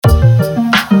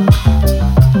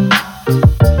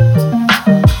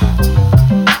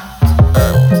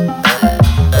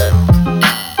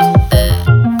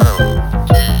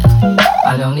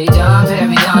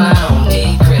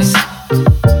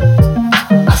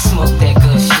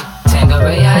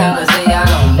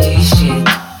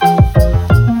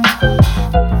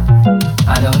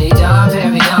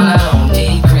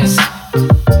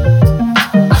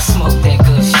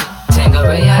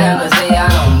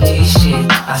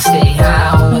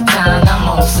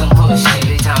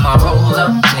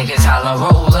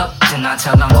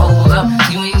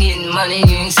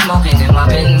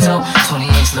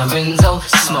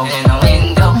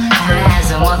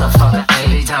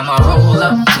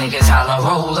Niggas holla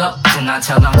roll up, then I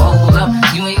tell them hold up.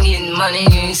 You ain't getting money,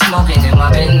 you ain't smoking in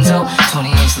my benzo.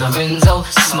 20-inch Lorenzo,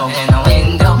 smoking on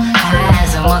window. High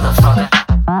as a motherfucker.